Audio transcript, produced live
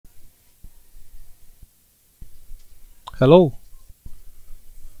Hello.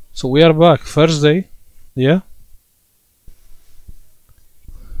 So we are back. First day. Yeah.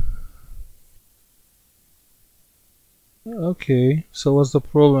 Okay. So what's the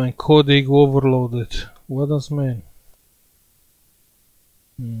problem? Coding overloaded. What does mean?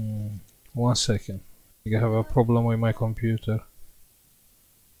 1 second. I have a problem with my computer.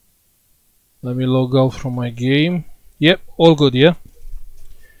 Let me log out from my game. Yep, all good, yeah?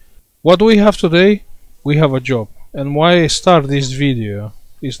 What do we have today? We have a job. And why I start this video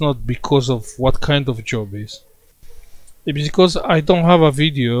is not because of what kind of job is. It's because I don't have a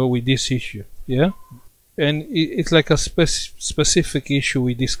video with this issue, yeah? And it's like a specific issue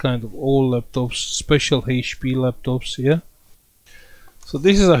with this kind of old laptops, special HP laptops, yeah? So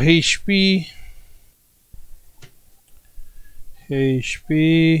this is a HP.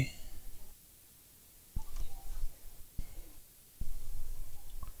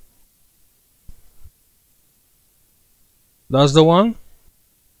 That's the one.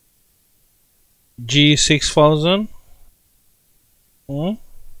 G6000. Or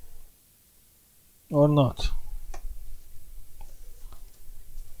not.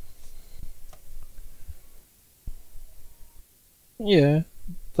 Yeah,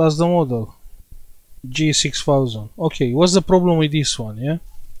 that's the model. G6000. Okay, what's the problem with this one, yeah?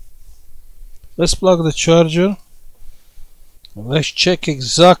 Let's plug the charger. Let's check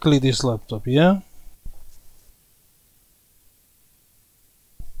exactly this laptop, yeah?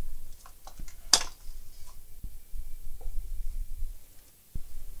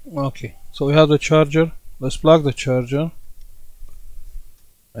 Okay, so we have the charger. Let's plug the charger.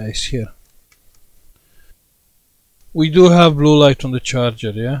 It's here. We do have blue light on the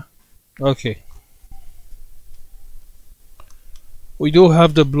charger, yeah? Okay. We do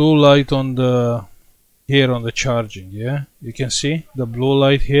have the blue light on the here on the charging, yeah? You can see the blue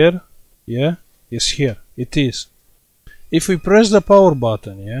light here, yeah? Is here. It is. If we press the power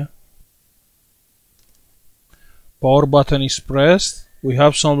button, yeah? Power button is pressed. We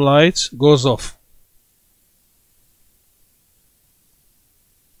have some lights, goes off.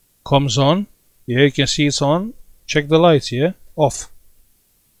 Comes on. Yeah, you can see it's on. Check the lights, yeah? Off.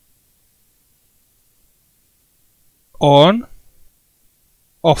 On.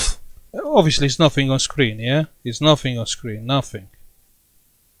 Off. Obviously it's nothing on screen, yeah? It's nothing on screen, nothing.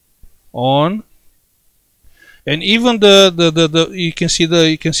 On. And even you can see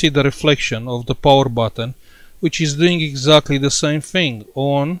the reflection of the power button, which is doing exactly the same thing.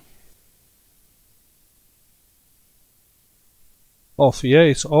 On. Off, yeah,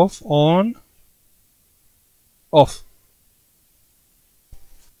 it's off. On. Off.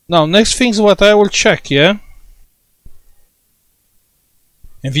 Now next thing is what I will check, yeah?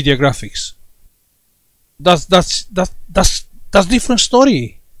 NVIDIA graphics. That's different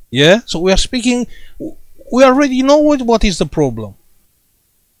story, yeah? So we are speaking, we already know what is the problem.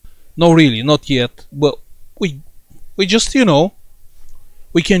 No, really, not yet, but we just, you know,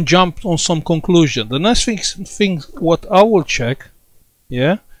 we can jump on some conclusion. The next thing what I will check,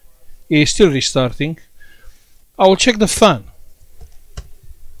 yeah, is still restarting. I will check the fan.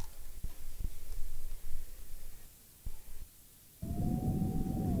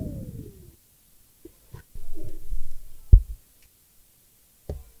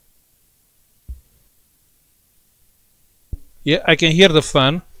 Yeah, I can hear the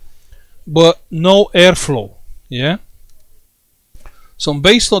fan, but no airflow, yeah? So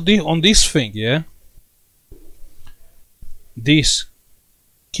based on this thing, yeah? This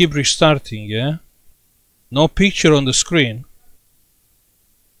keep restarting, yeah? No picture on the screen.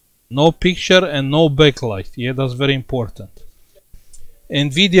 No picture and no backlight, yeah? That's very important.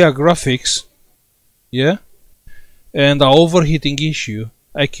 NVIDIA graphics, yeah? And the overheating issue,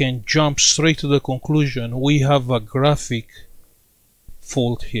 I can jump straight to the conclusion we have a graphic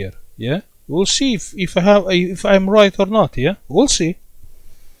fault here, yeah? We'll see if I'm right or not, yeah? We'll see.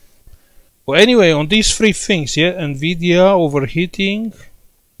 Well, anyway, on these three things, yeah? NVIDIA, overheating,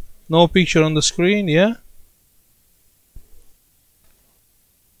 no picture on the screen, yeah?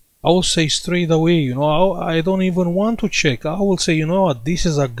 I will say straight away, you know, I don't even want to check. I will say, you know what, this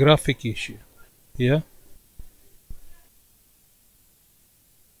is a graphic issue, yeah?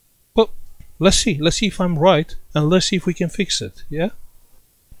 But let's see if I'm right, and let's see if we can fix it, yeah?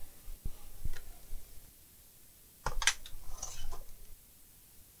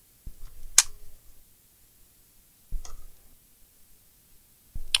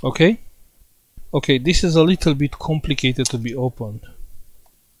 Okay, this is a little bit complicated to be opened,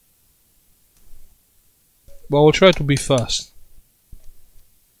 but I'll try to be fast.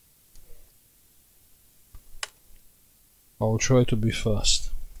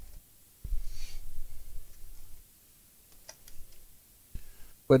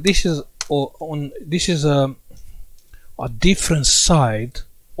 But this is a different side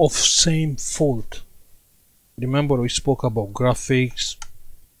of same fault. Remember we spoke about graphics,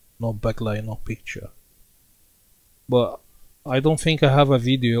 no backlight, no picture. But I don't think I have a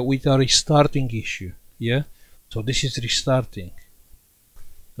video with a restarting issue. Yeah, so this is restarting.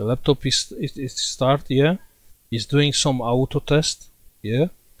 The laptop is start. Yeah, he's doing some auto test. Yeah,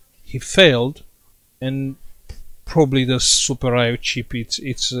 he failed, and probably the Super I/O chip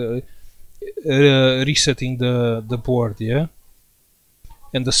it's resetting the board. Yeah,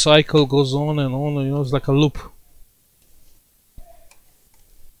 and the cycle goes on and on. You know, it's like a loop.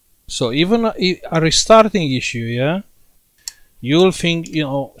 So even a restarting issue, yeah, you'll think, you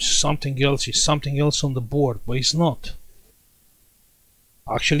know, something else on the board, but it's not.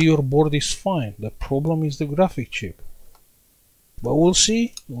 Actually, your board is fine. The problem is the graphic chip. But we'll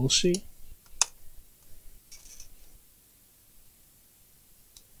see. We'll see.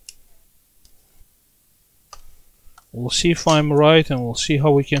 We'll see if I'm right, and we'll see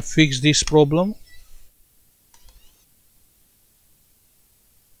how we can fix this problem.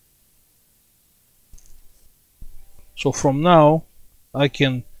 So from now, I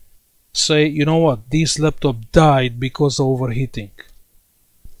can say, you know what, this laptop died because of overheating.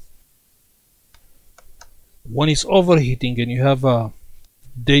 When it's overheating and you have a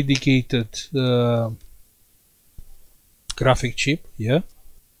dedicated graphic chip, yeah,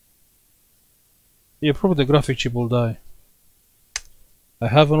 probably the graphic chip will die. I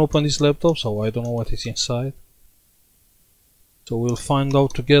haven't opened this laptop, so I don't know what is inside. So we'll find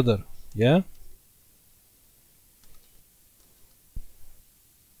out together, yeah?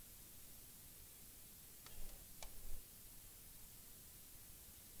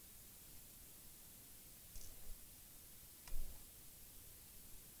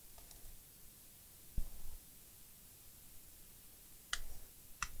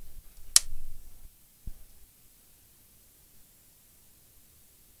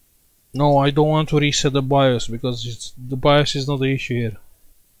 No, I don't want to reset the BIOS because the BIOS is not the issue here.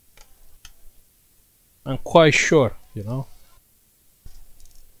 I'm quite sure, you know.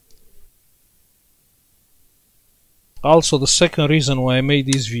 Also, the second reason why I made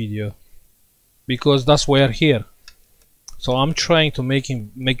this video, because that's why I'm here. So I'm trying to make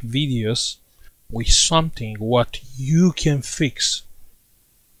videos with something what you can fix.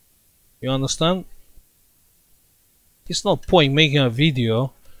 You understand? It's no point making a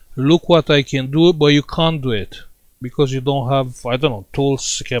video, look what I can do, but you can't do it because you don't have, I don't know, tools,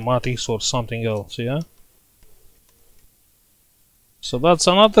 schematics or something else, yeah? So that's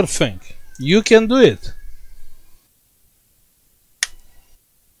another thing. You can do it.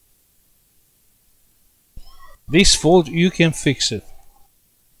 This fault, you can fix it.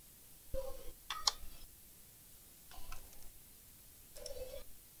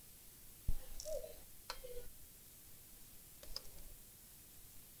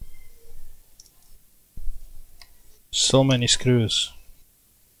 So many screws.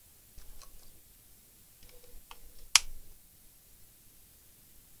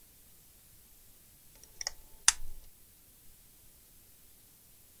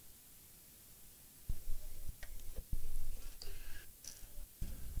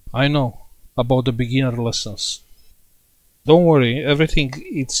 I know about the beginner lessons. Don't worry, everything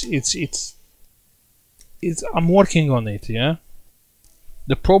I'm working on it, yeah?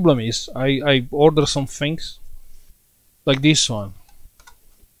 The problem is I order some things like this one.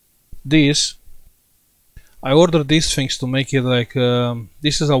 I ordered these things to make it like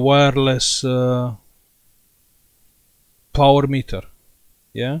this is a wireless power meter,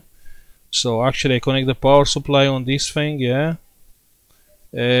 yeah? So actually I connect the power supply on this thing, yeah?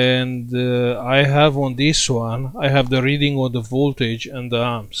 And I have on this one, I have the reading of the voltage and the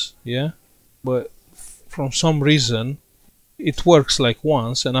amps, yeah? But from some reason it works like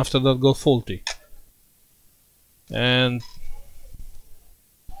once and after that got faulty. And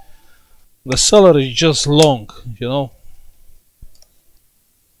the seller is just long, you know.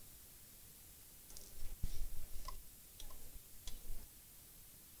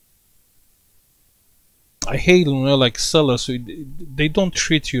 I hate, you know, like sellers, they don't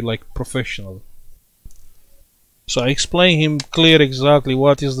treat you like professional. So I explain him clear exactly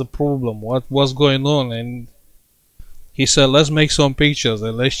what is the problem, what was going on, and he said, let's make some pictures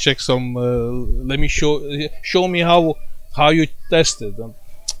and let's check some, let me show me how you tested.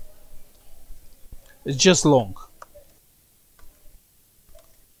 It's just long.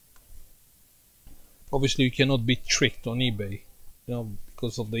 Obviously you cannot be tricked on eBay, you know,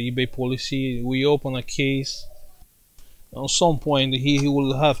 because of the eBay policy. We open a case, at some point he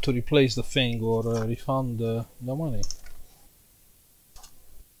will have to replace the thing or refund the money.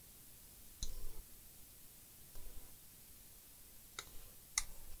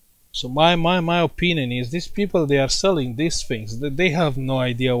 So my opinion is these people, they are selling these things, they have no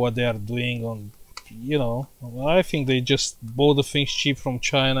idea what they are doing on, you know. I think they just bought the things cheap from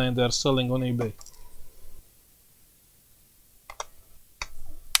China and they're selling on eBay.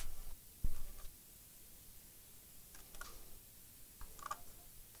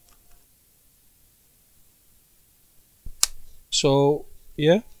 So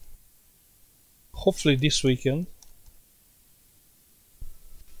yeah, hopefully this weekend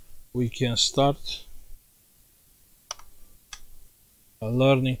we can start a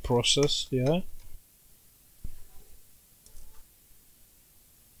learning process. Yeah,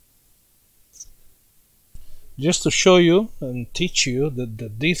 just to show you and teach you the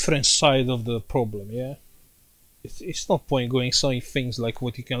different side of the problem. Yeah, it's no point going saying things like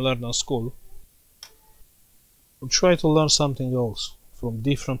what you can learn in school. We'll try to learn something else from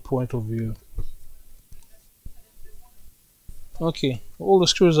different point of view. Okay, all the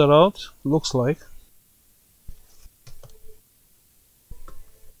screws are out, looks like.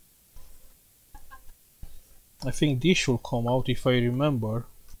 I think this should come out if I remember.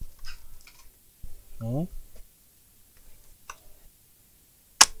 Hmm?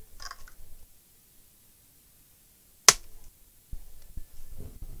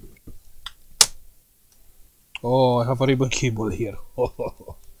 Oh, I have a ribbon cable here.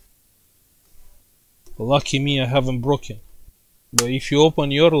 Lucky me, I haven't broken. But if you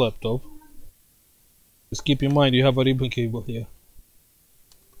open your laptop, just keep in mind you have a ribbon cable here.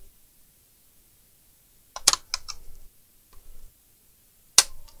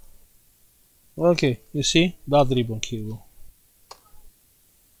 Okay, you see that ribbon cable.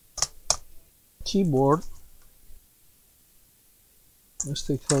 Keyboard. Let's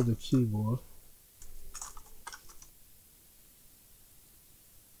take out the keyboard.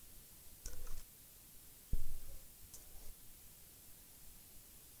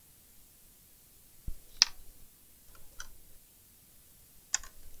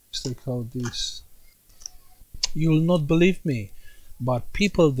 Let's take out this. You'll not believe me, but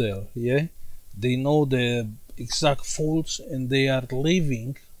people there, yeah, they know the exact faults and they are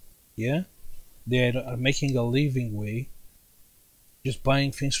living, yeah, they are making a living way just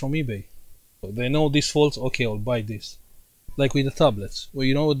buying things from eBay. So they know these faults, okay, I'll buy this. Like with the tablets, well,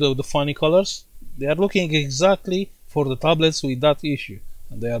 you know the funny colors? They are looking exactly for the tablets with that issue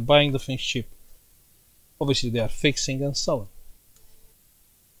and they are buying the things cheap. Obviously they are fixing and selling.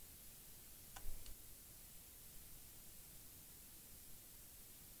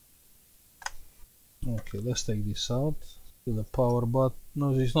 Okay, let's take this out. The power button.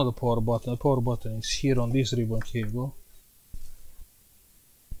 No, it's not the power button. The power button is here on this ribbon cable.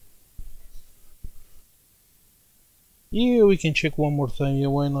 Yeah, we can check one more time. Yeah,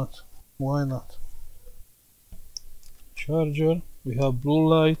 why not? Why not? Charger. We have blue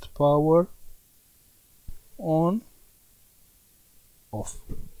light, power, on, off.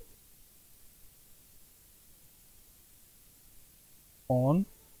 On.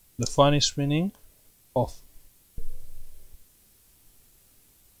 The fan is spinning. Off.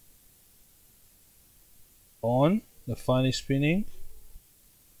 On. The fan is spinning.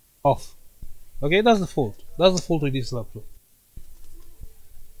 Off. Okay, that's the fault. That's the fault with this laptop.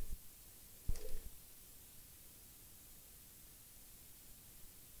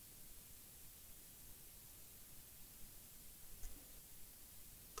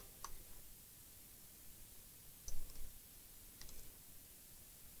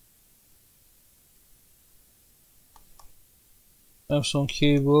 I have some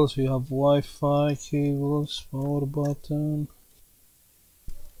cables. We have Wi-Fi cables, power button.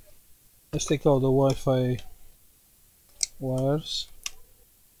 Let's take out the Wi-Fi wires.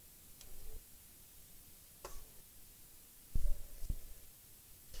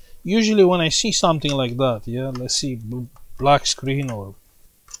 Usually when I see something like that, yeah, let's see, black screen, or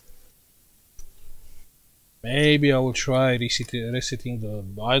maybe I will try resetting the,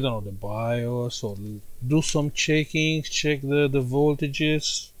 I don't know, the BIOS, or do some checking, check the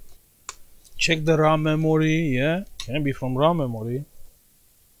voltages, check the RAM memory, yeah, can be from RAM memory.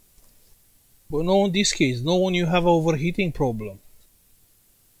 But no, in this case, no, when you have overheating problem.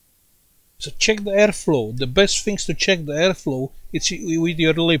 So check the airflow. The best things to check the airflow, it's with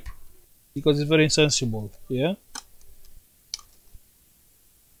your lip, because it's very sensible, yeah.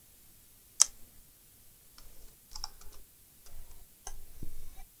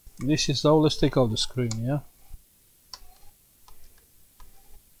 This is how. Let's take out the screen, yeah.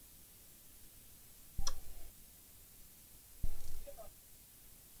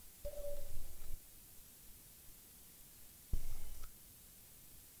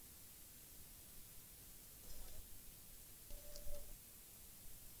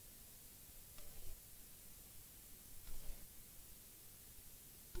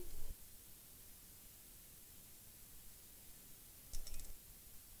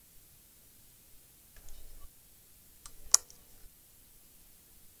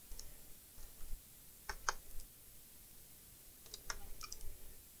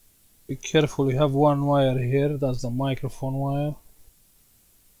 Be careful, we have one wire here, that's the microphone wire.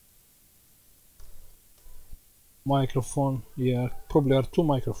 Microphone, yeah, probably are two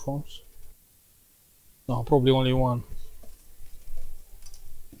microphones. No, probably only one.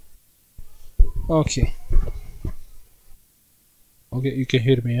 Okay. Okay, you can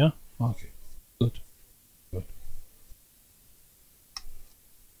hear me, yeah? Okay, good. Good.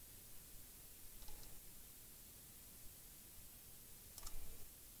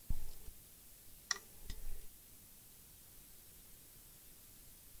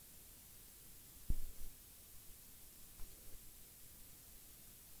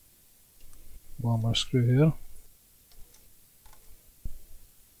 One more screw here.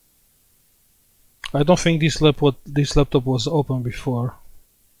 I don't think this laptop was open before.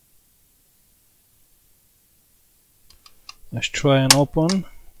 Let's try and open.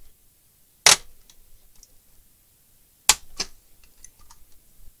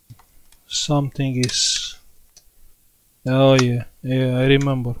 Something is... Oh yeah, yeah, I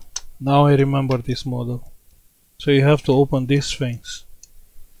remember. Now I remember this model. So you have to open these things.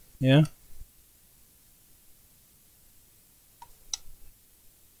 Yeah?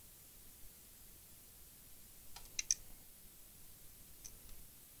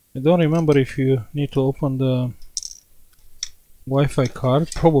 I don't remember if you need to open the Wi-Fi card.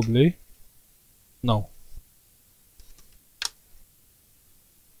 Probably. No.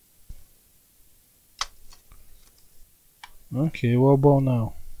 Okay, what about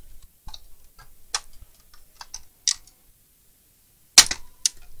now?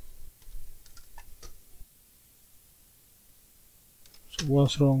 So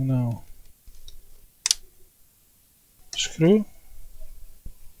what's wrong now? Screw?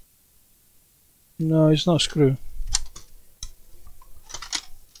 No, it's not screw.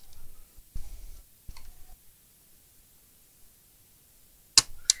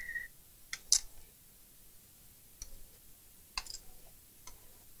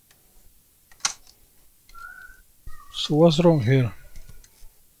 So what's wrong here?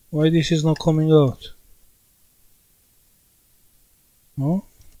 Why this is not coming out? No?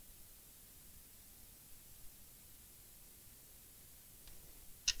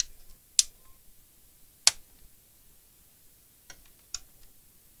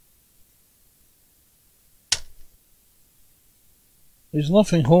 There's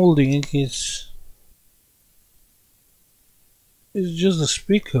nothing holding it, it's just the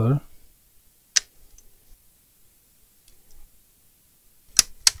speaker.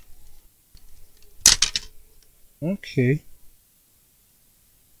 Okay.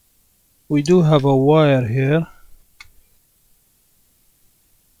 We do have a wire here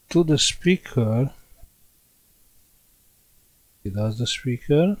to the speaker. That's the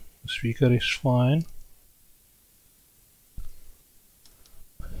speaker. The speaker is fine.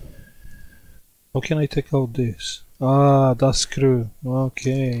 How can I take out this? Ah, that screw.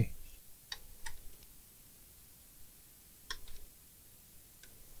 Okay.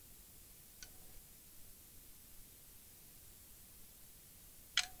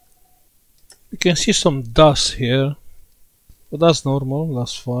 You can see some dust here, but that's normal,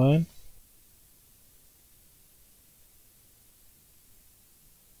 that's fine.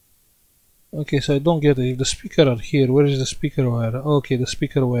 Okay, so I don't get it. If the speaker are here, where is the speaker wire? Okay, the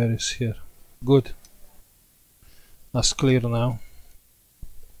speaker wire is here. Good. That's clear now.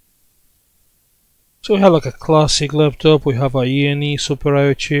 So we have like a classic laptop, we have a ENE Super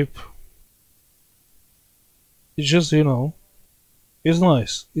IO chip. It's just, you know, it's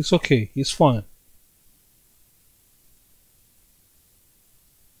nice, it's okay, it's fine.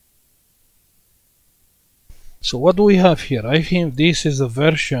 So what do we have here? I think this is the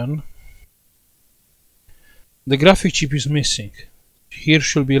version. The graphic chip is missing. Here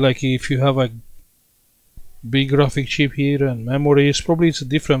should be like if you have a big graphic chip here and memories, probably it's a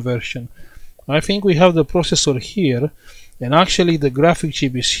different version. I think we have the processor here, and actually the graphic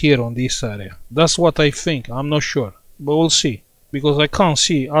chip is here on this area. That's what I think, I'm not sure, but we'll see. Because I can't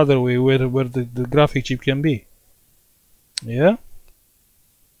see other way where the graphic chip can be. Yeah?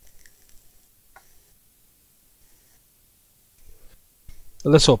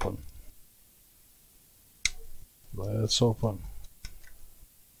 Let's open. Let's open.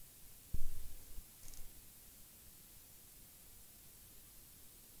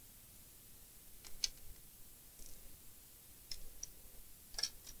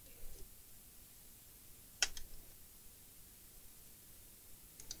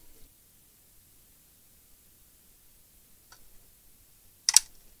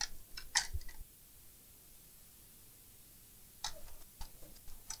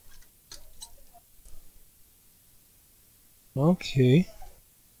 Okay.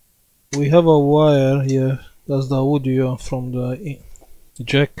 We have a wire here. That's the audio from the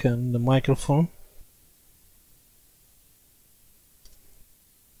jack and the microphone.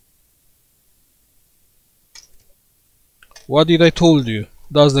 What did I told you?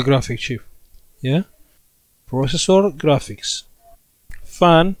 That's the graphic chip. Yeah? Processor, graphics.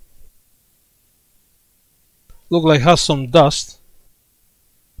 Fan. Look like has some dust.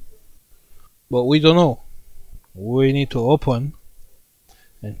 But we don't know. We need to open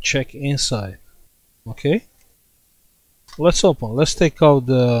and check inside. Okay? Let's open. Let's take out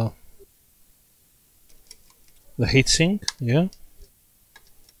the heatsink. Yeah?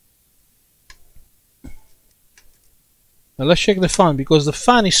 And let's check the fan, because the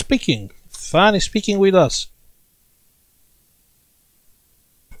fan is speaking. Fan is speaking with us.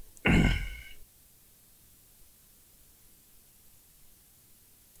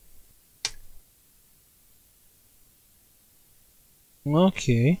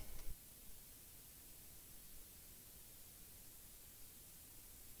 Okay.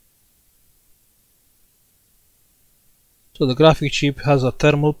 So the graphic chip has a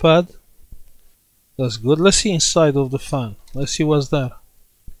thermal pad. That's good. Let's see inside of the fan. Let's see what's there.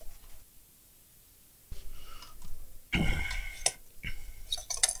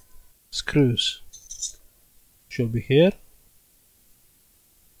 Screws should be here.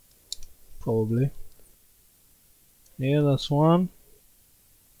 Probably. Yeah, that's one.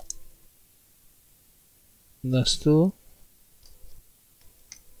 That's two.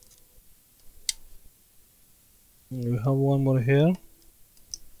 We have one more here.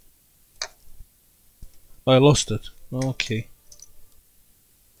 I lost it. Okay.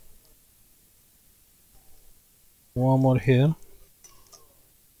 One more here.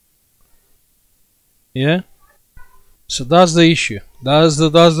 Yeah. So that's the issue. That's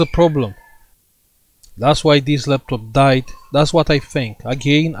the problem. That's why this laptop died. That's what I think.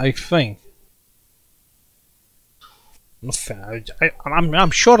 Again, I think.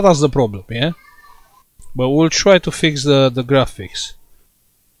 I'm sure that's the problem. Yeah. But we'll try to fix the graphics.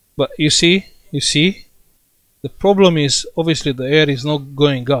 But you see, the problem is obviously the air is not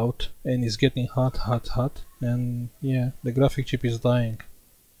going out and it's getting hot, and yeah, the graphic chip is dying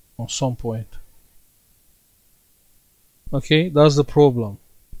on some point. Okay, that's the problem.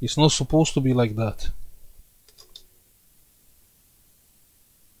 It's not supposed to be like that.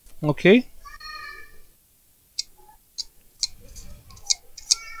 Okay.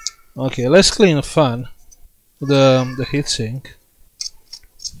 Okay, let's clean the fan, the heatsink.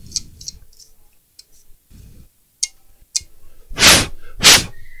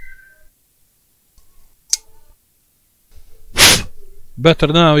 Better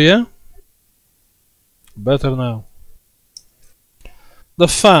now, yeah? Better now. The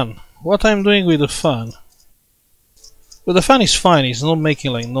fan. What I'm doing with the fan? Well, the fan is fine. It's not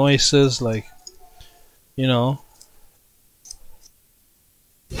making like noises, like, you know.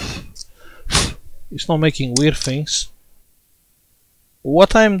 It's not making weird things.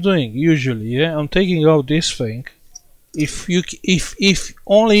 What I'm doing usually, yeah, I'm taking out this thing. If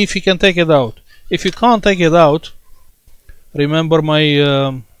only if you can take it out. If you can't take it out, remember my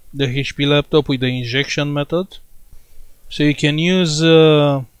the HP laptop with the injection method. So you can use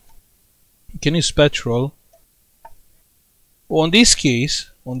petrol. On this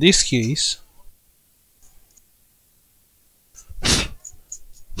case,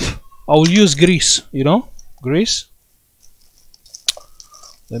 I will use grease. You know, grease.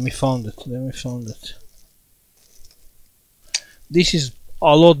 Let me find it. This is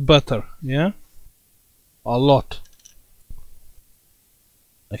a lot better. Yeah, a lot.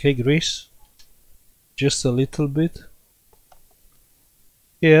 Okay, grease. Just a little bit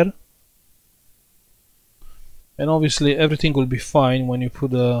here, and obviously everything will be fine when you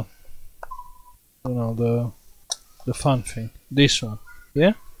put the, you know, the fan thing. This one,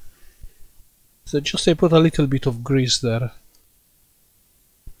 yeah. So just I put a little bit of grease there.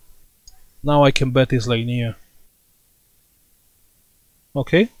 Now I can bet it's like new.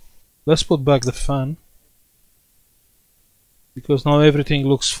 Okay, let's put back the fan, because now everything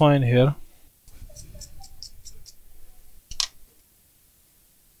looks fine here.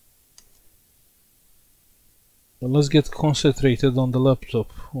 But let's get concentrated on the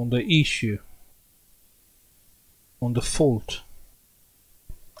laptop, on the issue, on the fault.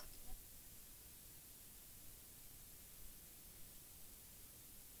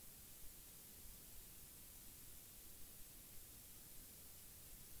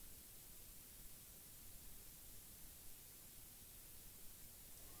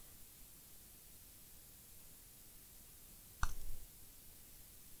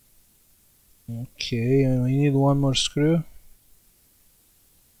 Okay, we need one more screw.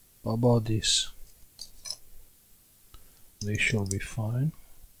 about this. They should be fine.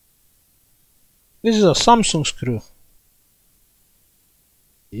 This is a Samsung screw.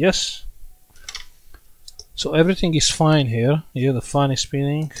 Yes. So everything is fine here. Yeah, the fan is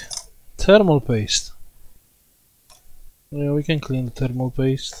spinning. Thermal paste. Yeah, we can clean the thermal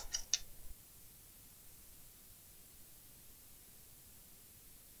paste.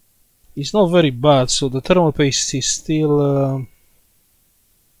 It's not very bad, so the thermal paste is still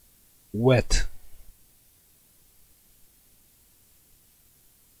wet.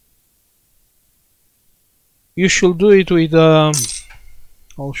 You should do it with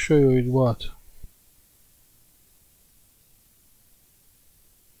I'll show you with what.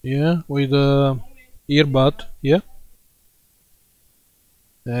 Yeah, with earbud, yeah,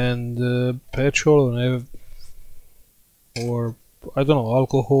 and petrol and or I don't know,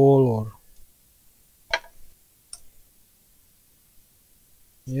 alcohol or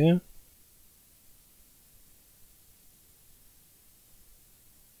yeah.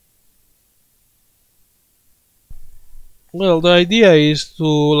 Well, the idea is to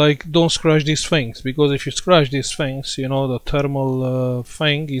like don't scratch these things, because if you scratch these things, you know, the thermal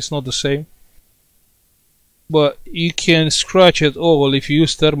thing is not the same. But you can scratch it all if you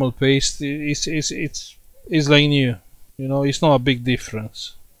use thermal paste. It's like new, you know, it's not a big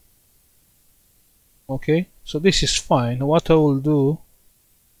difference. Okay, so this is fine. What I will do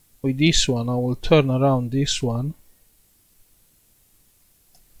with this one, I will turn around this one.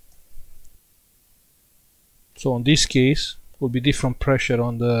 So in this case will be different pressure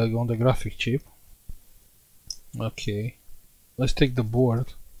on the graphic chip. Okay, let's take the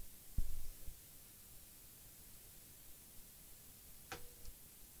board.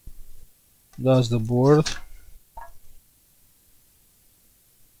 That's the board.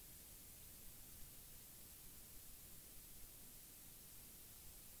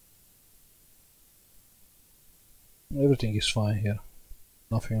 Everything is fine here,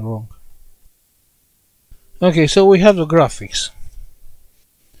 nothing wrong. Okay, so we have the graphics.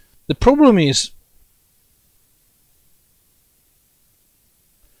 The problem is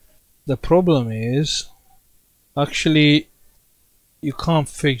actually you can't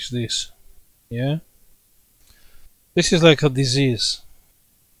fix this. Yeah, this is like a disease.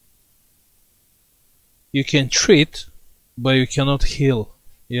 You can treat, but you cannot heal.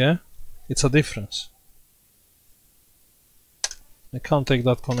 Yeah, it's a difference. I can't take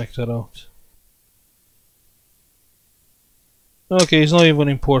that connector out. Okay, it's not even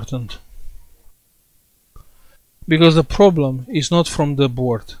important, because the problem is not from the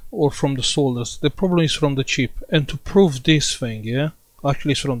board or from the solders. The problem is from the chip. And to prove this thing, yeah,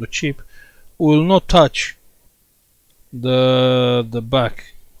 actually it's from the chip, we will not touch the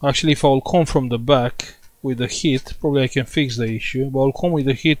back. Actually, if I will come from the back with the heat, probably I can fix the issue, but I'll come with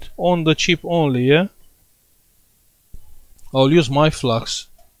the heat on the chip only, yeah. I'll use MyFlux.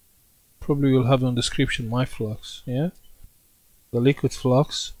 Probably you'll have in the description MyFlux, yeah, the liquid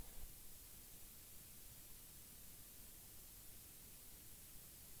flux.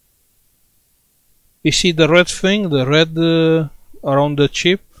 You see the red thing, the red around the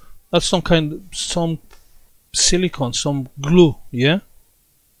chip? That's some silicone, some glue, yeah?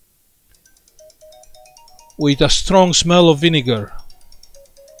 With a strong smell of vinegar.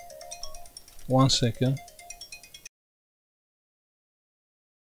 1 second.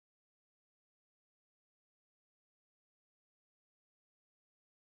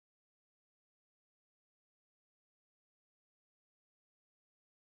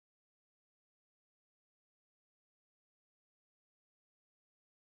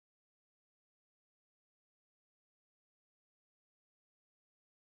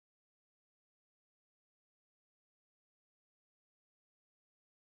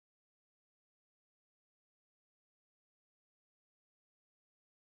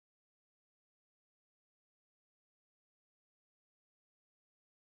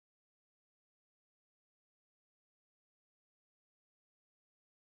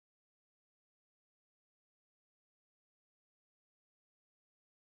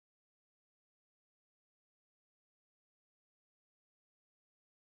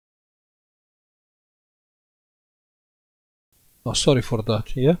 Oh, sorry for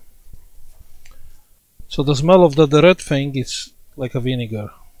that, yeah? So the smell of the red thing is like a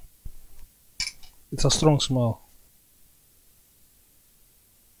vinegar. It's a strong smell.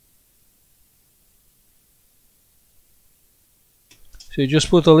 So you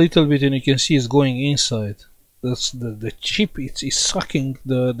just put a little bit and you can see it's going inside. That's the chip, it's sucking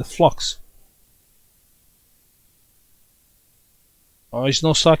the flux. It's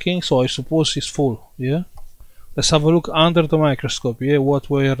not sucking, so I suppose it's full, yeah? Let's have a look under the microscope, yeah, what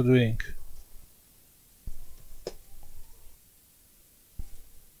we are doing.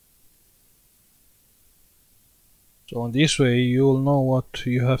 So in this way you'll know what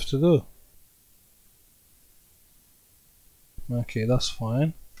you have to do. Okay, that's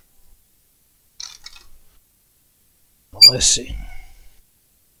fine. Let's see.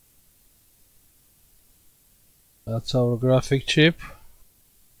 That's our graphic chip.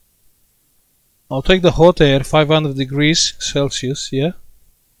 I'll take the hot air, 500 degrees Celsius, yeah.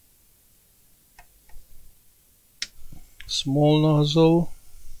 Small nozzle,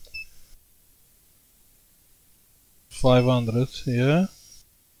 500, yeah.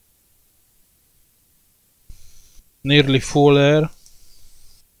 Nearly full air.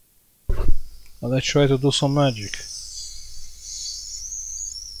 And let's try to do some magic.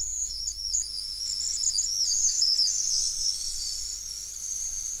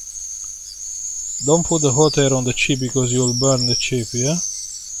 Don't put the hot air on the chip because you'll burn the chip, yeah?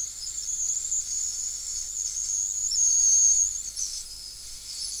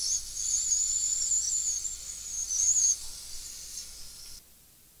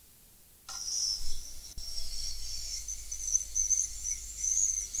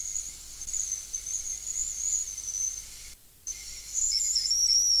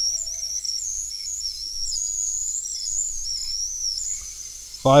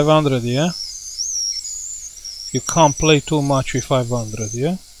 $500, yeah? You can't play too much with 500,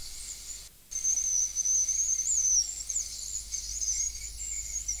 yeah?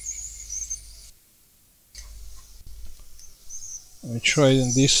 Let me try it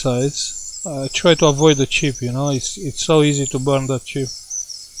on these sides. I try to avoid the chip, you know, it's so easy to burn that chip.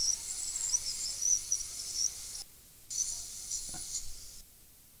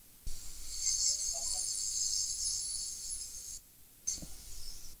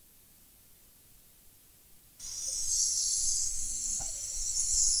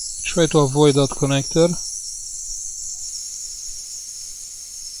 Try to avoid that connector.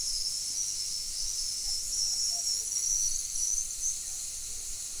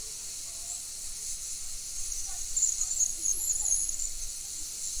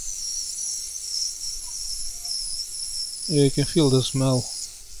 Yeah, you can feel the smell.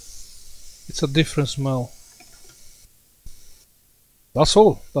 It's a different smell. That's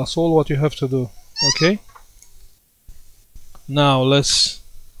all. That's all what you have to do. Okay? Now let's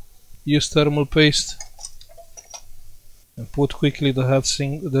use thermal paste and put quickly the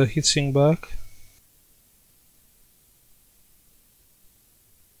heatsink back.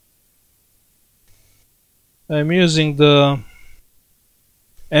 I'm using the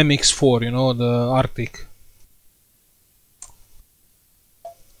MX4, you know, the Arctic.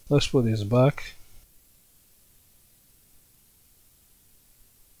 Let's put this back.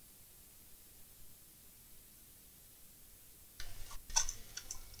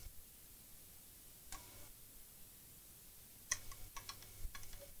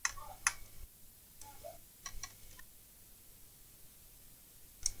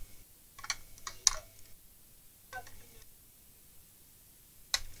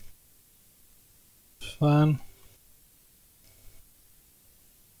 Fan.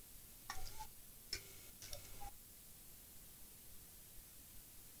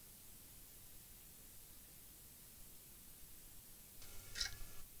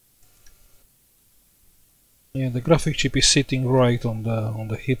 Yeah, the graphic chip is sitting right on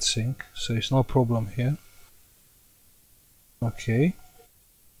the heatsink, so it's no problem here. Okay.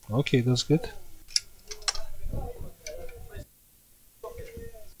 Okay, that's good.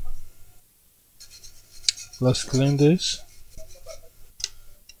 Let's clean this.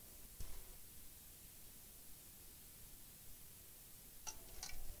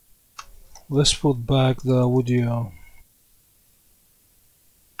 Let's put back the audio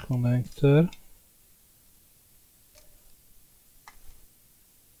connector.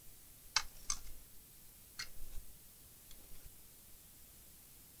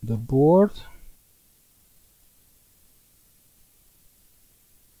 The board.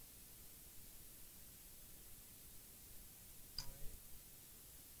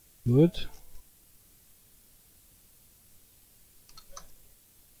 Good.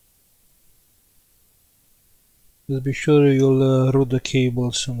 Just be sure you'll route the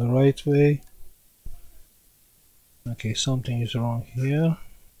cables in the right way. Okay, something is wrong here.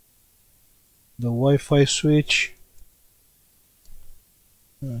 The Wi-Fi switch.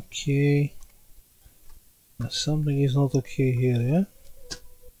 Okay. Something is not okay here, yeah?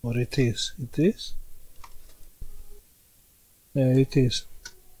 Or it is? It is? Yeah, it is.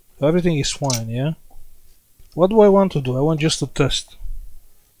 Everything is fine, yeah? What do I want to do? I want just to test.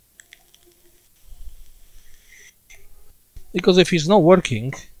 Because if it's not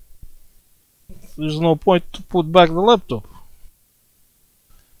working, there's no point to put back the laptop.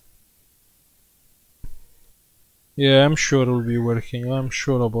 Yeah, I'm sure it'll be working. I'm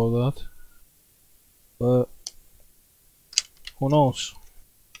sure about that. But who knows?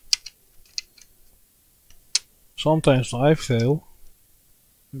 Sometimes I fail.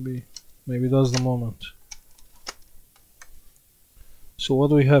 Maybe that's the moment. So what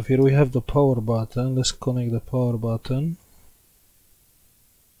do we have here? We have the power button. Let's connect the power button.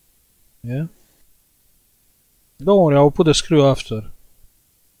 Yeah. Don't worry, I'll put the screw after.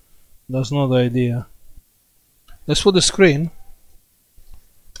 That's not the idea. Let's put the screen.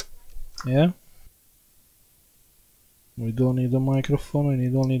 Yeah. We don't need the microphone, we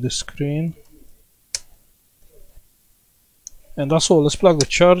don't need the screen. And that's all. Let's plug the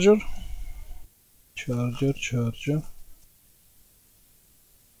charger. Charger.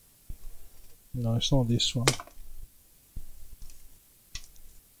 No, it's not this one.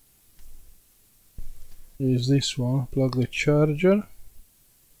 It's this one. Plug the charger.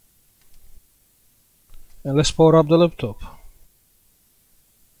 And let's power up the laptop.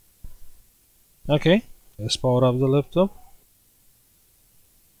 Okay. Let's power up the laptop.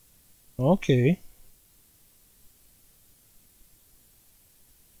 Okay.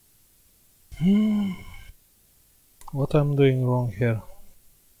 What I'm doing wrong here?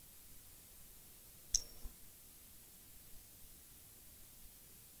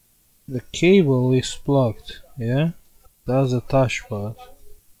 The cable is plugged, yeah? That's the touchpad.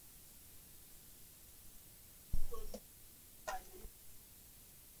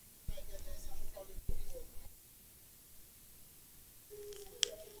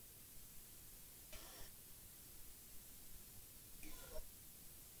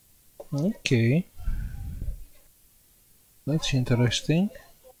 Okay. That's interesting.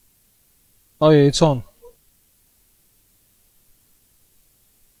 Oh yeah, it's on.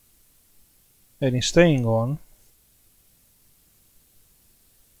 And it's staying on.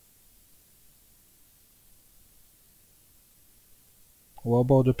 What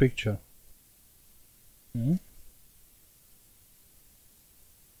about the picture?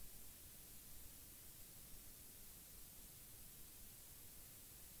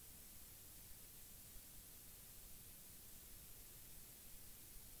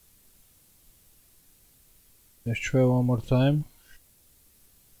 Let's try one more time.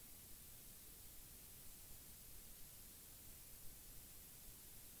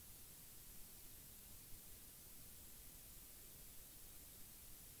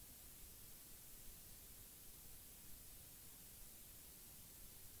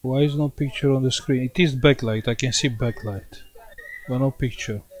 Why is no picture on the screen? It is backlight, I can see backlight, but no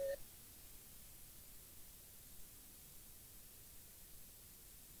picture.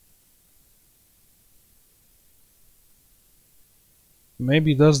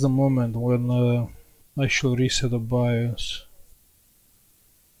 Maybe that's the moment when I should reset the BIOS.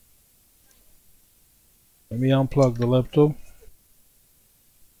 Let me unplug the laptop.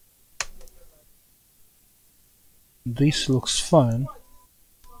 This looks fine.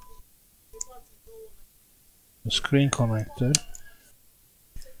 The screen connector.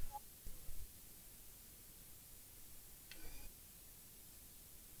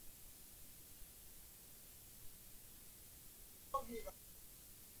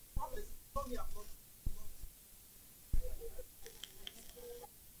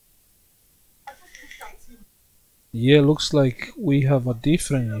 Yeah, looks like we have a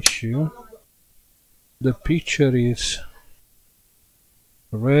different issue. The picture is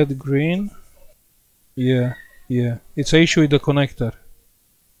red, green. Yeah, it's an issue with the connector.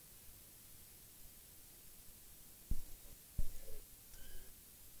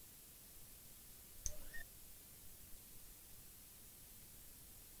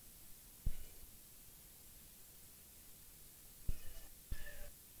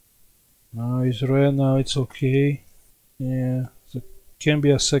 Now it's red, now it's okay. Yeah, there can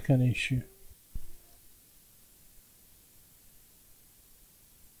be a second issue.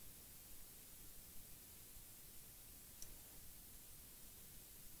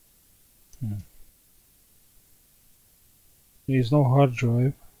 There's no hard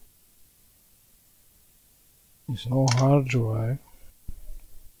drive. There's no hard drive.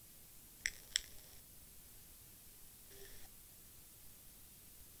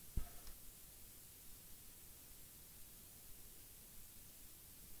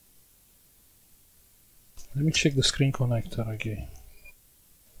 Let me check the screen connector again.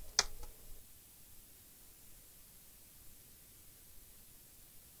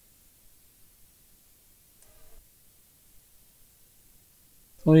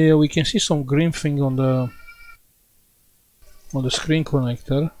 Oh yeah, we can see some green thing on the on the screen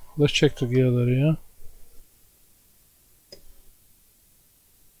connector. Let's check together, yeah.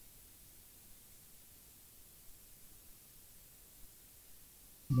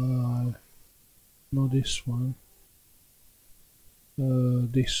 No, this one.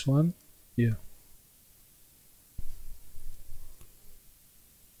 This one, yeah.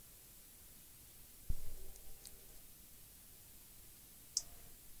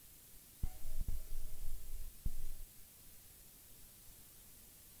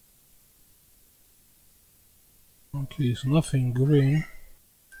 Okay, it's nothing green.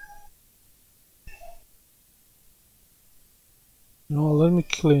 No, let me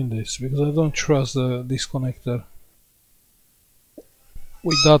clean this because I don't trust this connector.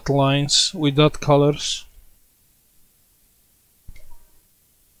 With dot lines, with dot colors.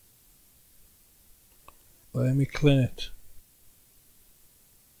 Let me clean it.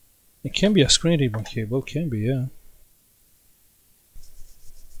 It can be a screen ribbon cable, can be, yeah.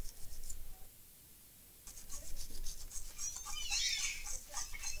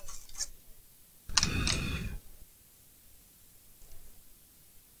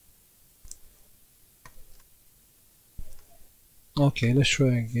 Okay, let's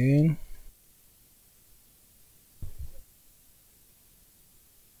try again.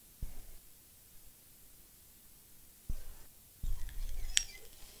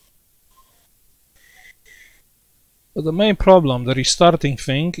 But the main problem, the restarting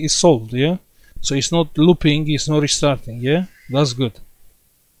thing, is solved, yeah? So it's not looping, it's not restarting, yeah? That's good.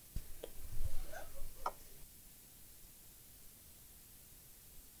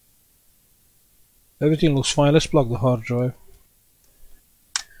 Everything looks fine. Let's plug the hard drive.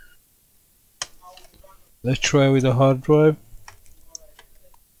 Let's try with the hard drive.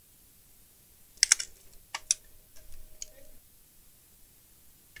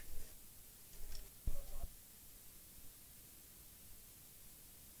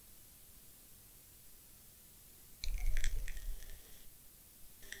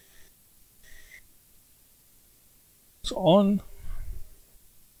 It's on.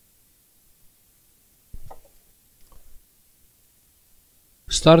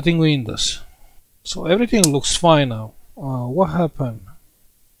 Starting Windows. So everything looks fine now. What happened?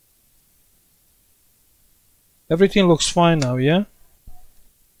 Everything looks fine now, yeah?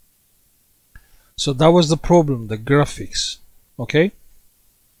 So that was the problem, the graphics. Okay?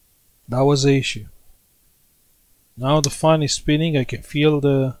 That was the issue. Now the fan is spinning, I can feel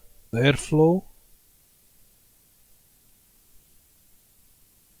the airflow.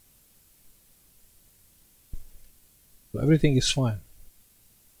 Everything is fine.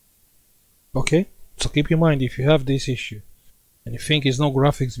 Okay? So keep in mind, if you have this issue and you think it's no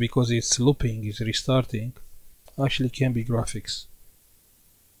graphics because it's looping, it's restarting, actually can be graphics.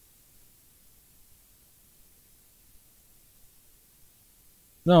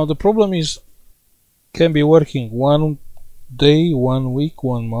 Now the problem is, can be working 1 day, 1 week,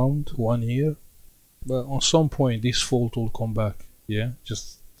 1 month, 1 year, but on some point this fault will come back. Yeah,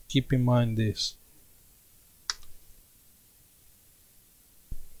 just keep in mind this.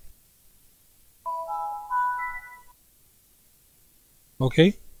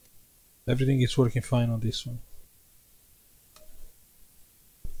 Okay, everything is working fine on this one.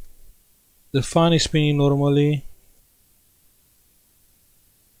 The fan is spinning normally.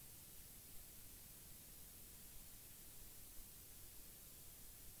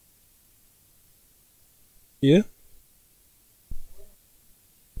 Yeah.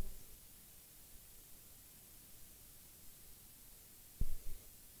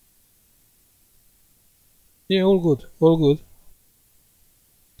 Yeah, all good, all good.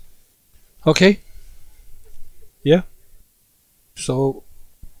 Okay. Yeah. So,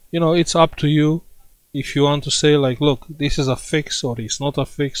 you know, it's up to you if you want to say like, look, this is a fix or it's not a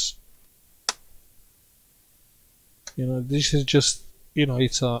fix. You know, this is just, you know,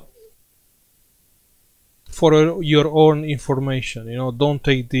 it's a for your own information. You know, don't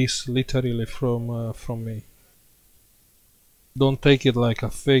take this literally from me. Don't take it like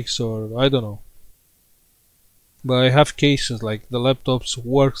a fix or I don't know. But I have cases like the laptops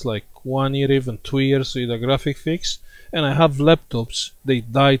works like 1 year, even 2 years with a graphic fix, and I have laptops they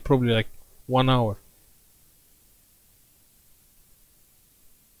died probably like 1 hour.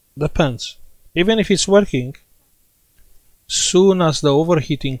 Depends. Even if it's working, soon as the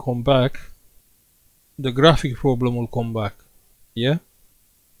overheating come back, the graphic problem will come back. Yeah?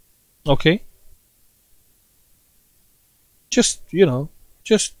 Okay? Just, you know,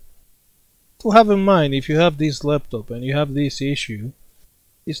 just to have in mind, if you have this laptop and you have this issue,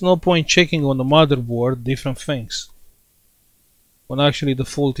 it's no point checking on the motherboard different things when actually the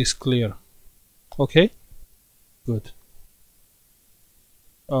fault is clear. Okay? Good.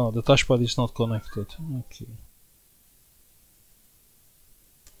 Oh, the touchpad is not connected. Okay.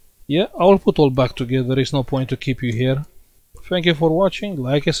 Yeah, I'll put all back together. There is no point to keep you here. Thank you for watching.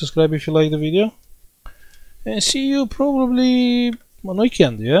 Like and subscribe if you like the video. And see you probably on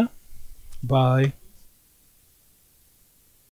weekend, yeah? Bye.